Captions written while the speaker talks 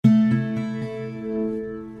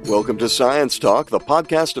Welcome to Science Talk, the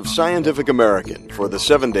podcast of Scientific American, for the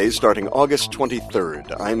 7 days starting August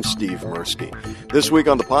 23rd. I'm Steve Mirsky. This week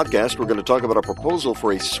on the podcast, we're going to talk about a proposal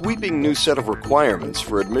for a sweeping new set of requirements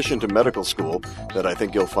for admission to medical school that I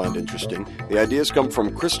think you'll find interesting. The ideas come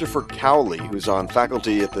from Christopher Cowley, who's on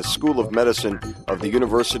faculty at the School of Medicine of the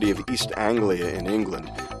University of East Anglia in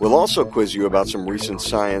England. We'll also quiz you about some recent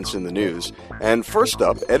science in the news. And first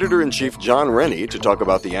up, Editor-in-Chief John Rennie to talk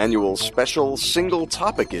about the annual special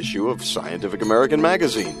single-topic issue of Scientific American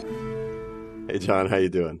magazine. Hey, John, how you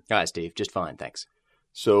doing? Hi, Steve. Just fine, thanks.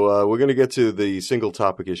 So we're going to get to the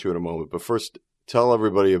single-topic issue in a moment, but first, tell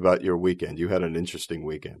everybody about your weekend. You had an interesting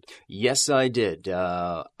weekend. Yes, I did.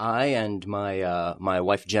 I and my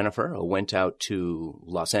wife Jennifer went out to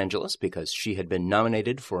Los Angeles because she had been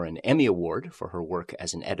nominated for an Emmy Award for her work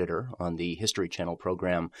as an editor on the History Channel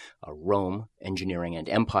program Rome, Engineering, and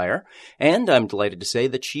Empire. And I'm delighted to say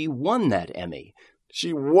that she won that Emmy.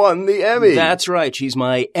 She won the Emmy! That's right. She's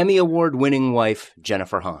my Emmy Award-winning wife,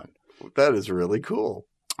 Jennifer Hahn. That is really cool.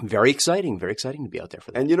 Very exciting to be out there for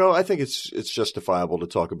that. And, you know, I think it's justifiable to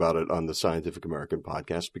talk about it on the Scientific American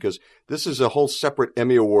podcast because this is a whole separate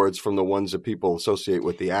Emmy Awards from the ones that people associate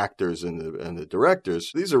with the actors and the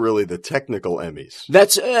directors. These are really the technical Emmys.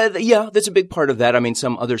 That's a big part of that. I mean,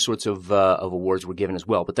 some other sorts of awards were given as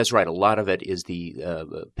well, but that's right. A lot of it is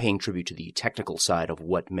the paying tribute to the technical side of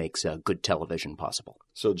what makes good television possible.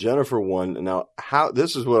 So Jennifer won. Now,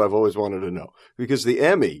 this is what I've always wanted to know because the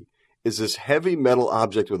Emmy is this heavy metal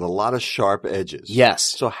object with a lot of sharp edges. Yes.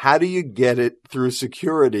 So how do you get it through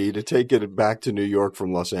security to take it back to New York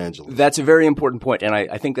from Los Angeles? That's a very important point, and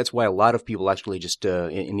I think that's why a lot of people actually just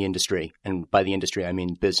in the industry, and by the industry I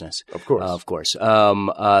mean business. Of course.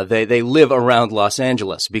 They live around Los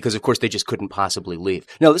Angeles because, of course, they just couldn't possibly leave.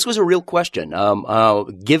 No, this was a real question.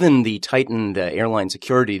 Given the tightened airline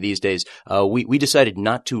security these days, we decided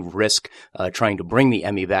not to risk trying to bring the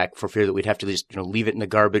Emmy back for fear that we'd have to just leave it in the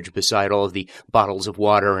garbage beside all of the bottles of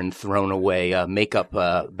water and thrown away makeup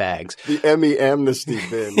bags. The Emmy amnesty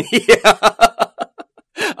bin.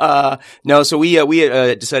 Yeah. No, so we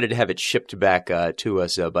decided to have it shipped back to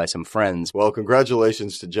us by some friends. Well,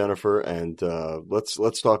 congratulations to Jennifer, and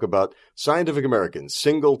let's talk about Scientific American,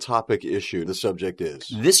 single topic issue. The subject is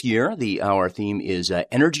this year. Our theme is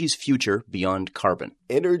Energy's Future Beyond Carbon.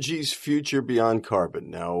 Energy's Future Beyond Carbon.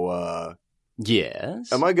 Now,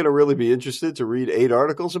 yes. Am I going to really be interested to read 8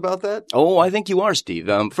 articles about that? Oh, I think you are, Steve.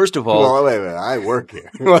 First of all... Well, wait. I work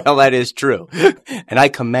here. Well, that is true. And I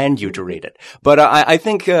command you to read it. But I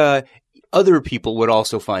think other people would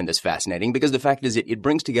also find this fascinating because the fact is it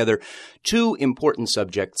brings together two important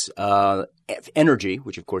subjects, energy,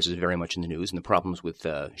 which of course is very much in the news, and the problems with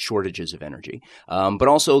shortages of energy, but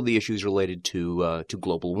also the issues related to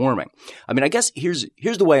global warming. I mean, I guess here's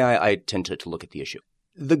the way I tend to look at the issue.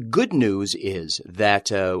 The good news is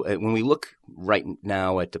that when we look right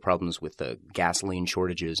now at the problems with the gasoline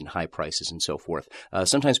shortages and high prices and so forth,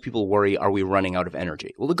 sometimes people worry, are we running out of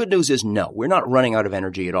energy? Well, the good news is no, we're not running out of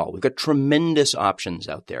energy at all. We've got tremendous options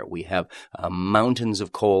out there. We have mountains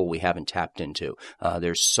of coal we haven't tapped into.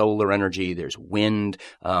 There's solar energy, there's wind,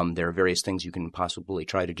 there are various things you can possibly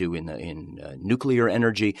try to do in nuclear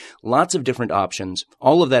energy, lots of different options.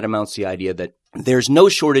 All of that amounts to the idea that there's no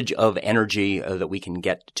shortage of energy that we can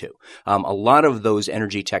get to. A lot of those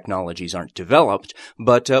energy technologies aren't developed,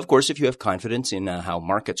 but of course, if you have confidence in how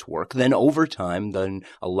markets work, then over time, then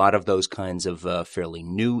a lot of those kinds of fairly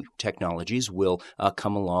new technologies will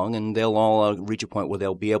come along, and they'll all reach a point where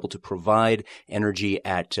they'll be able to provide energy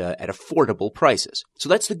at affordable prices. So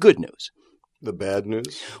that's the good news. The bad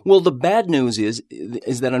news? Well, the bad news is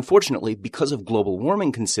that unfortunately, because of global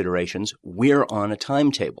warming considerations, we're on a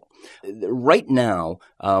timetable. Right now,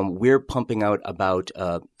 we're pumping out about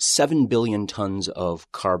 7 billion tons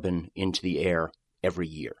of carbon into the air every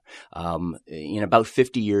year. In about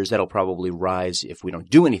 50 years, that'll probably rise, if we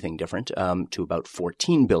don't do anything different, to about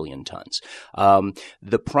 14 billion tons.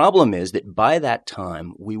 The problem is that by that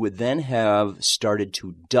time, we would then have started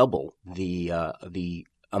to double the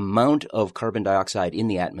amount of carbon dioxide in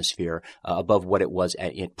the atmosphere above what it was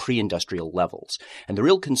at pre-industrial levels. And the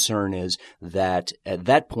real concern is that at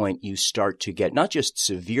that point you start to get not just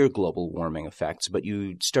severe global warming effects, but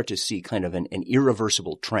you start to see kind of an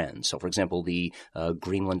irreversible trend. So, for example, the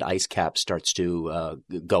Greenland ice cap starts to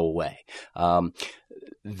go away.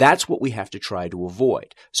 that's what we have to try to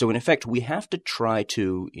avoid. So in effect, we have to try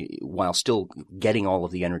to, while still getting all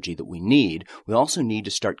of the energy that we need, we also need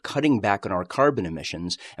to start cutting back on our carbon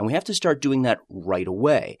emissions, and we have to start doing that right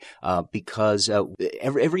away because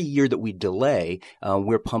every year that we delay,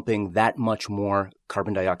 we're pumping that much more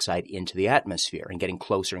carbon dioxide into the atmosphere and getting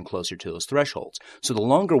closer and closer to those thresholds. So the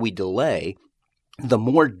longer we delay, the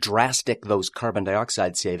more drastic those carbon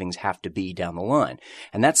dioxide savings have to be down the line.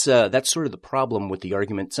 And that's sort of the problem with the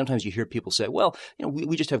argument. Sometimes you hear people say, well,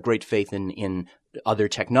 we just have great faith in other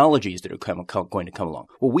technologies that are going to come along.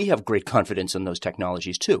 Well, we have great confidence in those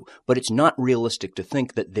technologies too, but it's not realistic to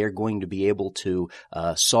think that they're going to be able to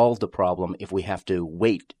solve the problem if we have to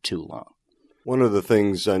wait too long. One of the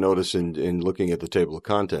things I notice in looking at the table of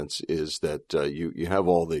contents is that you have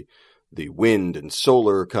all the wind and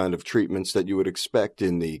solar kind of treatments that you would expect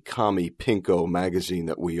in the commie pinko magazine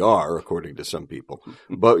that we are, according to some people.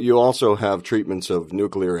 But you also have treatments of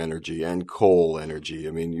nuclear energy and coal energy.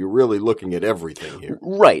 I mean, you're really looking at everything here.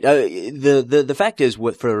 Right. The fact is,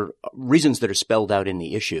 for reasons that are spelled out in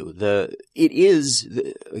the issue, it is,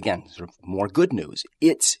 again, sort of more good news.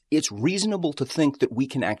 It's reasonable to think that we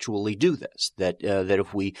can actually do this, that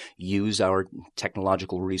if we use our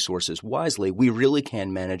technological resources wisely, we really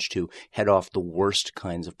can manage to head off the worst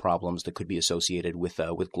kinds of problems that could be associated with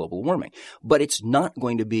global warming. But it's not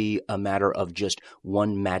going to be a matter of just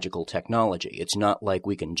one magical technology. It's not like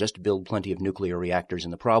we can just build plenty of nuclear reactors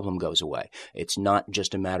and the problem goes away. It's not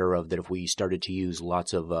just a matter of that if we started to use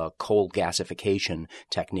lots of coal gasification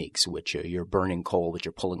techniques, which you're burning coal, but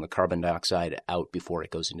you're pulling the carbon dioxide out before it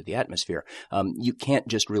goes into the atmosphere. You can't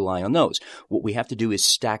just rely on those. What we have to do is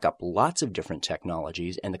stack up lots of different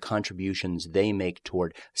technologies and the contributions they make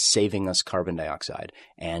toward saving us carbon dioxide,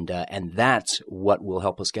 and that's what will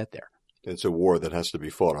help us get there. It's a war that has to be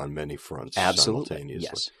fought on many fronts. Absolutely, simultaneously.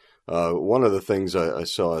 yes. One of the things I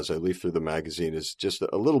saw as I leafed through the magazine is just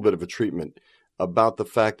a little bit of a treatment about the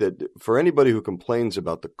fact that for anybody who complains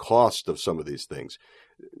about the cost of some of these things,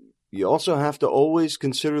 you also have to always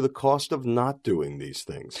consider the cost of not doing these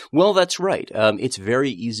things. Well, that's right. It's very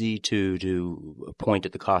easy to point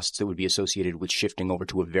at the costs that would be associated with shifting over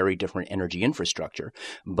to a very different energy infrastructure.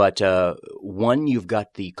 But one, you've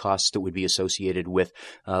got the costs that would be associated with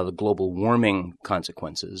the global warming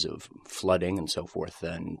consequences of flooding and so forth,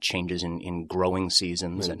 and changes in growing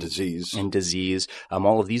seasons and disease.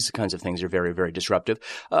 All of these kinds of things are very, very disruptive.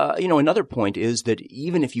 Another point is that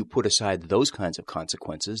even if you put aside those kinds of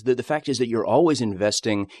consequences, the fact is that you're always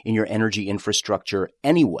investing in your energy infrastructure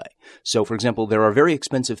anyway. So, for example, there are very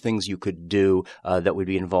expensive things you could do that would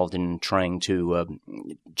be involved in trying to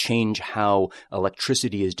change how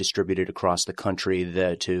electricity is distributed across the country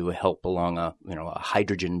to help along a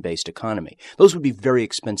hydrogen-based economy. Those would be very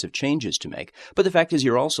expensive changes to make. But the fact is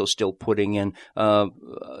you're also still putting in about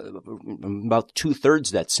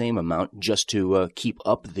 2/3 that same amount just to keep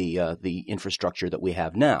up the infrastructure that we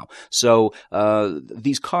have now. So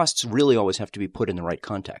these costs really always have to be put in the right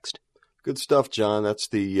context. Good stuff, John. That's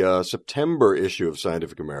the September issue of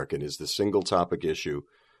Scientific American, is the single topic issue.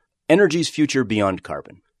 Energy's Future Beyond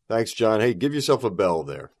Carbon. Thanks, John. Hey, give yourself a bell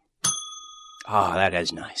there. That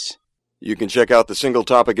is nice. You can check out the single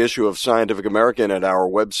topic issue of Scientific American at our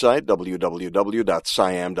website,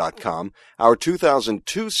 www.sciam.com. Our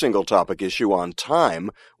 2002 single topic issue on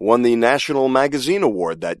time won the National Magazine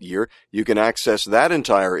Award that year. You can access that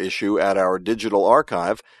entire issue at our digital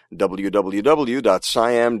archive,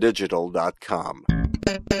 www.sciamdigital.com.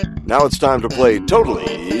 Now it's time to play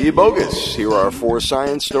Totally Bogus. Here are 4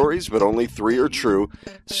 science stories, but only 3 are true.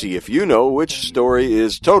 See if you know which story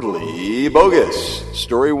is totally bogus.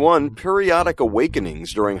 Story 1, periodic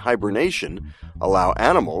awakenings during hibernation allow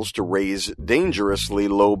animals to raise dangerously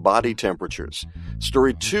low body temperatures.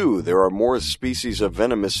 Story 2, there are more species of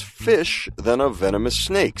venomous fish than of venomous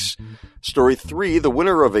snakes. Story 3, the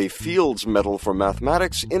winner of a Fields Medal for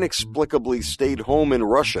Mathematics inexplicably stayed home in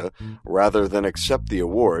Russia rather than accept the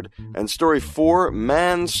award. And Story 4,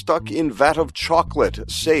 man stuck in vat of chocolate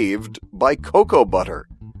saved by cocoa butter.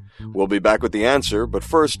 We'll be back with the answer, but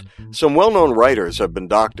first, some well-known writers have been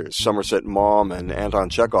doctors. Somerset Maugham and Anton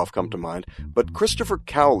Chekhov come to mind, but Christopher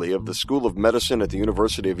Cowley of the School of Medicine at the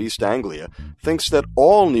University of East Anglia thinks that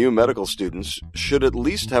all new medical students should at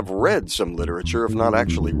least have read some literature, if not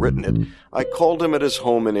actually written it. I called him at his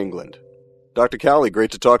home in England. Dr. Cowley,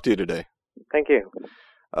 great to talk to you today. Thank you.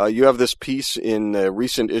 You have this piece in a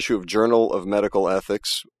recent issue of Journal of Medical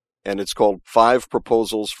Ethics, and it's called 5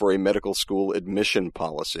 Proposals for a Medical School Admission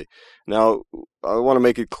Policy. Now, I want to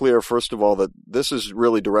make it clear, first of all, that this is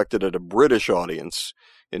really directed at a British audience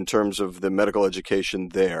in terms of the medical education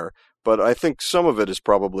there, but I think some of it is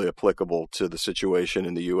probably applicable to the situation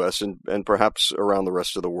in the U.S. and perhaps around the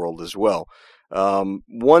rest of the world as well.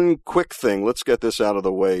 One quick thing, let's get this out of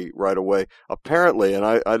the way right away. Apparently, and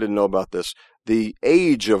I didn't know about this, the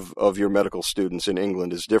age of your medical students in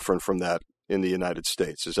England is different from that in the United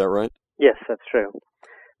States. Is that right? Yes, that's true.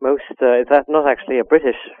 It's not actually a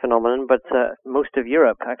British phenomenon, but most of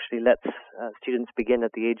Europe actually lets students begin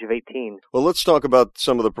at the age of 18. Well, let's talk about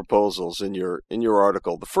some of the proposals in your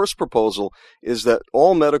article. The first proposal is that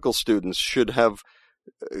all medical students should have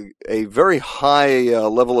a very high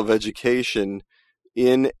level of education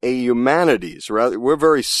in a humanities. We're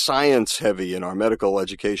very science heavy in our medical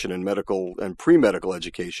education and medical and pre-medical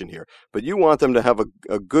education here, but you want them to have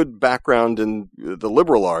a good background in the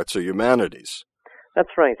liberal arts or humanities.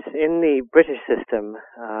 That's right. In the British system,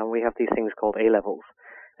 we have these things called A-levels,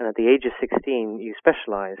 and at the age of 16, you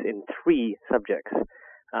specialize in 3 subjects.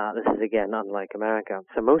 This is, again, unlike America.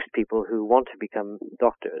 So most people who want to become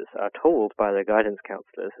doctors are told by their guidance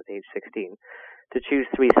counselors at age 16 to choose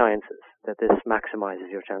 3 sciences, that this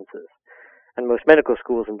maximizes your chances. And most medical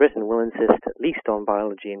schools in Britain will insist at least on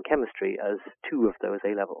biology and chemistry as 2 of those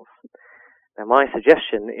A-levels. Now, my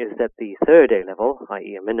suggestion is that the third A-level,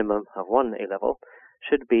 i.e. a minimum of 1 A-level,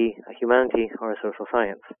 should be a humanity or a social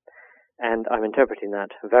science. And I'm interpreting that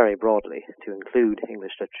very broadly to include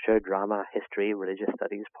English literature, drama, history, religious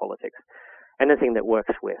studies, politics, anything that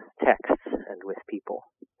works with texts and with people.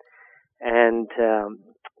 And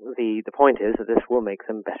the point is that this will make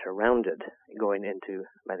them better rounded going into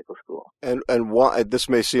medical school. And why, this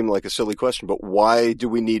may seem like a silly question, but why do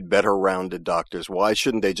we need better rounded doctors? Why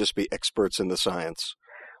shouldn't they just be experts in the science?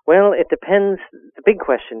 Well, it depends. The big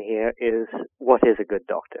question here is, what is a good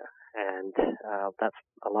doctor? And that's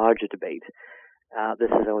a larger debate. This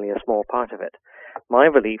is only a small part of it. My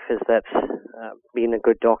belief is that being a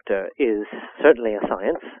good doctor is certainly a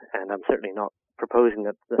science, and I'm certainly not proposing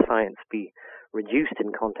that the science be reduced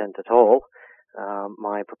in content at all.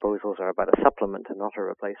 My proposals are about a supplement and not a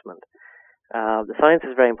replacement. The science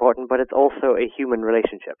is very important, but it's also a human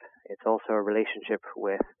relationship. It's also a relationship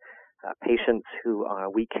with patients who are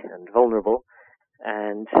weak and vulnerable,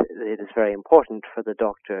 and it is very important for the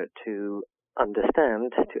doctor to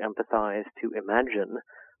understand, to empathize, to imagine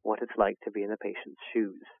what it's like to be in a patient's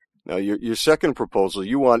shoes. Now, your second proposal,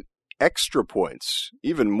 you want extra points,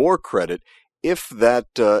 even more credit, if that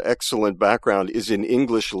excellent background is in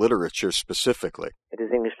English literature specifically. It is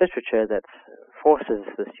English literature that forces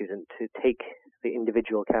the student to take the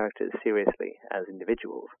individual characters seriously as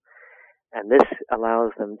individuals. And this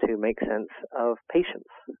allows them to make sense of patients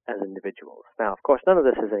as individuals. Now, of course, none of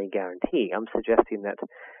this is any guarantee. I'm suggesting that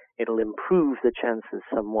it'll improve the chances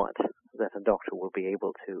somewhat that a doctor will be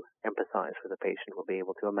able to empathize with a patient, will be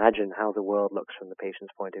able to imagine how the world looks from the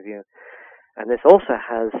patient's point of view. And this also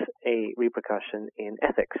has a repercussion in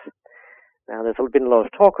ethics. Now, there's been a lot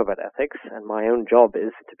of talk about ethics, and my own job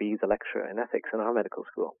is to be the lecturer in ethics in our medical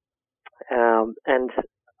school. And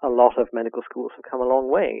a lot of medical schools have come a long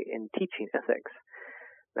way in teaching ethics.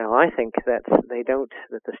 Now, I think that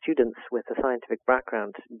the students with a scientific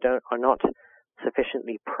background are not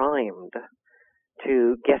sufficiently primed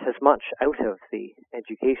to get as much out of the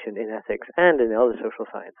education in ethics and in the other social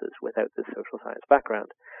sciences without this social science background.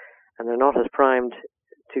 And they're not as primed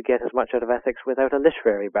to get as much out of ethics without a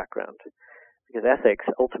literary background. Because ethics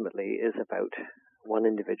ultimately is about one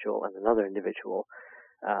individual and another individual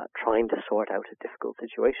trying to sort out a difficult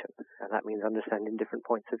situation. And that means understanding different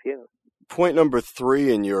points of view. Point number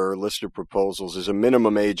 3 in your list of proposals is a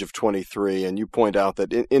minimum age of 23. And you point out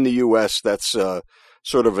that in the U.S., that's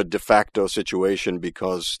sort of a de facto situation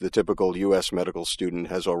because the typical U.S. medical student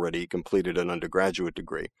has already completed an undergraduate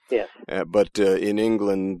degree. Yes. But in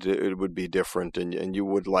England, it would be different. And you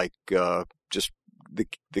would like just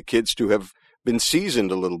the kids to have been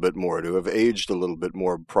seasoned a little bit more, to have aged a little bit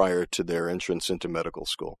more prior to their entrance into medical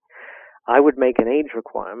school. I would make an age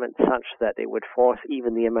requirement such that it would force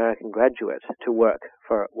even the American graduate to work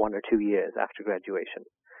for 1 or 2 years after graduation,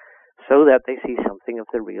 so that they see something of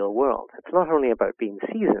the real world. It's not only about being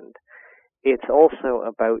seasoned, it's also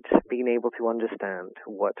about being able to understand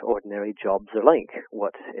what ordinary jobs are like,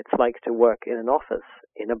 what it's like to work in an office,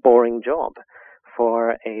 in a boring job,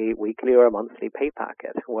 for a weekly or a monthly pay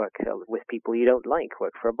packet, work with people you don't like,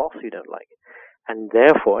 work for a boss you don't like. And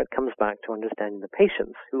therefore, it comes back to understanding the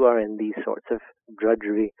patients who are in these sorts of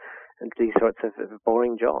drudgery and these sorts of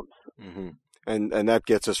boring jobs. Mm-hmm. And that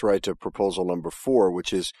gets us right to proposal number 4,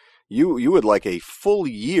 which is you would like a full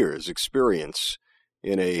year's experience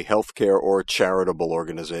in a healthcare or charitable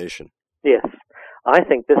organization. Yes. I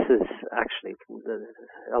think this is actually,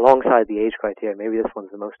 alongside the age criteria, maybe this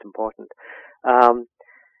one's the most important.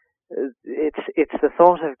 It's the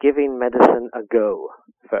thought of giving medicine a go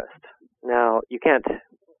first. Now, you can't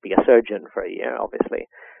be a surgeon for a year, obviously,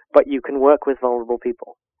 but you can work with vulnerable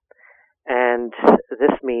people. And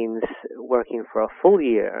this means working for a full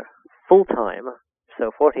year, full time,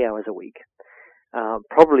 so 40 hours a week,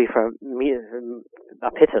 probably for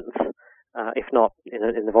a pittance, if not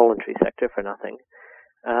in the voluntary sector for nothing.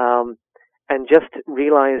 And just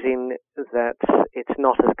realizing that it's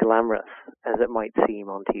not as glamorous as it might seem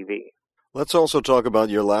on TV. Let's also talk about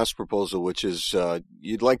your last proposal, which is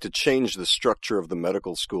you'd like to change the structure of the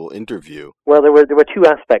medical school interview. Well, there were two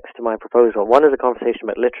aspects to my proposal. One is a conversation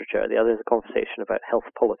about literature. The other is a conversation about health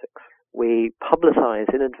politics. We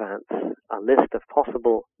publicize in advance a list of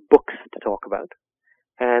possible books to talk about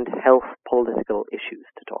and health political issues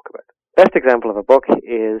to talk about. Best example of a book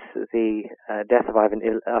is The Death of Ivan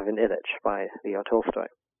Ilyich by Leo Tolstoy.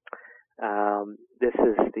 This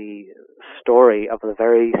is the story of the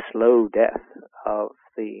very slow death of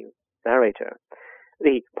the narrator.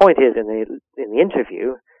 The point is, in the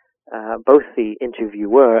interview, both the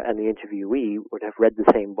interviewer and the interviewee would have read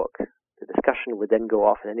the same book. The discussion would then go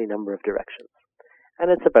off in any number of directions.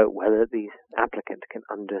 And it's about whether the applicant can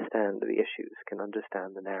understand the issues, can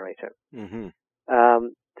understand the narrator. Mm-hmm.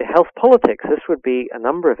 The health politics, this would be a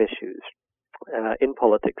number of issues in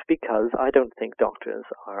politics, because I don't think doctors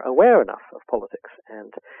are aware enough of politics.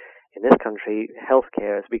 And in this country,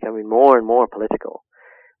 healthcare is becoming more and more political.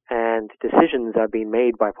 And decisions are being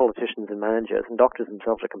made by politicians and managers, and doctors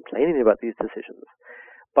themselves are complaining about these decisions,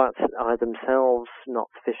 but are themselves not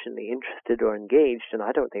sufficiently interested or engaged, and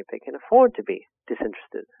I don't think they can afford to be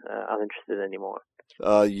uninterested anymore.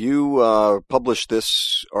 You published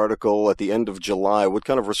this article at the end of July. What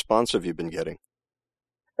kind of response have you been getting?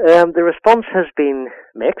 The response has been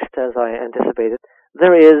mixed, as I anticipated.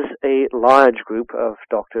 There is a large group of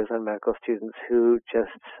doctors and medical students who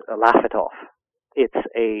just laugh it off. It's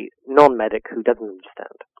a non-medic who doesn't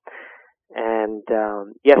understand. And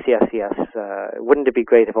yes, wouldn't it be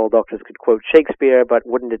great if all doctors could quote Shakespeare, but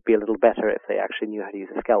wouldn't it be a little better if they actually knew how to use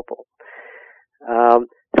a scalpel?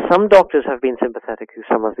 Some doctors have been sympathetic to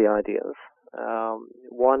some of the ideas.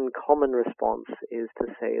 One common response is to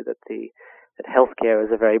say that that healthcare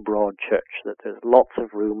is a very broad church, that there's lots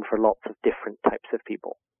of room for lots of different types of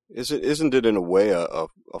people. Isn't it in a way a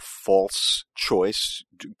false choice?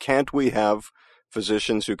 Can't we have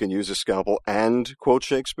physicians who can use a scalpel and quote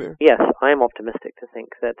Shakespeare? Yes, I'm optimistic to think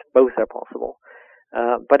that both are possible.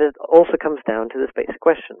 But it also comes down to this basic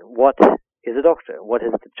question. What is a doctor? What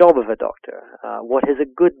is the job of a doctor? What is a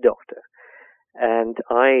good doctor? And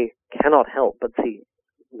I cannot help but see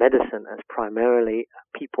medicine as primarily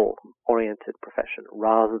a people-oriented profession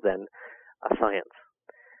rather than a science.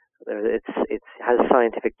 It has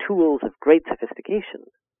scientific tools of great sophistication,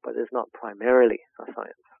 but is not primarily a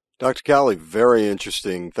science. Dr. Cowley, very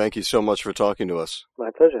interesting. Thank you so much for talking to us.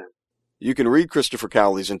 My pleasure. You can read Christopher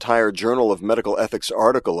Cowley's entire Journal of Medical Ethics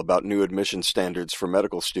article about new admission standards for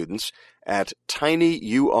medical students at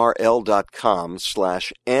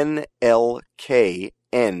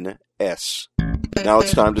tinyurl.com/NLKNS. Now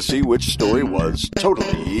it's time to see which story was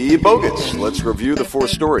totally bogus. Let's review the 4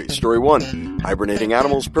 stories. Story 1, hibernating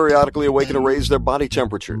animals periodically awaken to raise their body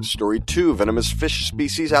temperatures. Story 2, venomous fish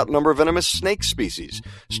species outnumber venomous snake species.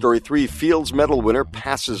 Story 3, Fields Medal winner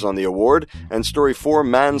passes on the award. And Story 4,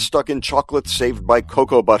 man stuck in chocolate saved by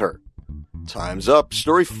cocoa butter. Time's up.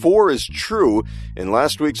 Story 4 is true. In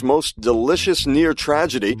last week's most delicious near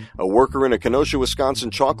tragedy, a worker in a Kenosha, Wisconsin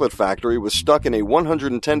chocolate factory was stuck in a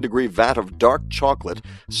 110-degree vat of dark chocolate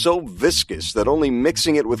so viscous that only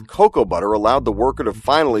mixing it with cocoa butter allowed the worker to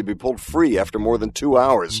finally be pulled free after more than 2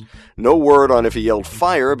 hours. No word on if he yelled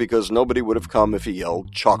fire, because nobody would have come if he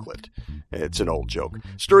yelled chocolate. It's an old joke.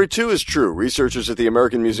 Story 2 is true. Researchers at the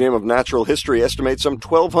American Museum of Natural History estimate some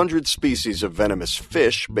 1,200 species of venomous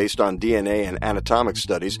fish based on DNA and anatomic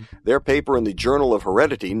studies. Their paper in the Journal of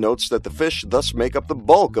Heredity notes that the fish thus make up the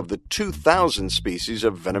bulk of the 2,000 species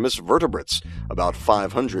of venomous vertebrates. About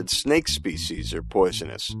 500 snake species are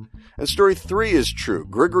poisonous. And story 3 is true.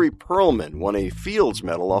 Grigory Perelman won a Fields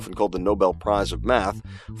Medal, often called the Nobel Prize of Math,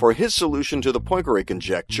 for his solution to the Poincare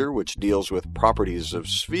conjecture, which deals with properties of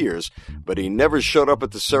spheres. But he never showed up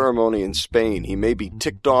at the ceremony in Spain. He may be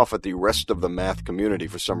ticked off at the rest of the math community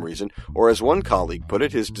for some reason, or as one colleague put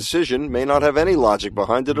it, his decision may not have any logic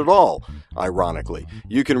behind it at all, ironically.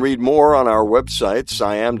 You can read more on our website,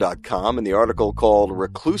 SciAm.com, in the article called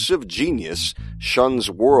Reclusive Genius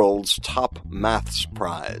Shuns World's Top Maths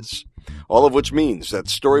Prize. All of which means that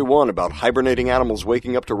story 1 about hibernating animals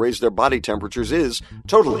waking up to raise their body temperatures is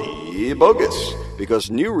totally bogus, because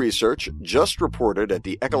new research just reported at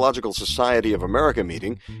the Ecological Society of America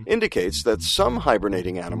meeting indicates that some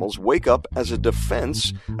hibernating animals wake up as a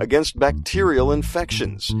defense against bacterial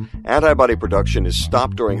infections. Antibody production is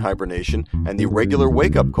stopped during hibernation, and the regular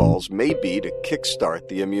wake-up calls may be to kickstart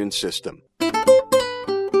the immune system.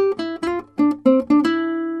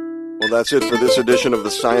 Well, that's it for this edition of the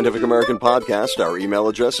Scientific American Podcast. Our email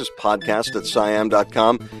address is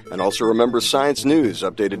podcast@sciam.com. And also remember Science News,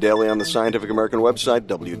 updated daily on the Scientific American website,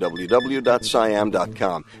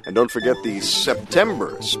 www.sciam.com. And don't forget the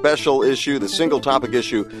September special issue, the single topic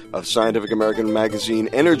issue of Scientific American magazine,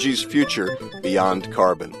 Energy's Future Beyond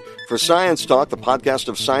Carbon. For Science Talk, the podcast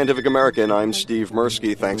of Scientific American, I'm Steve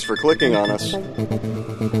Mirsky. Thanks for clicking on us.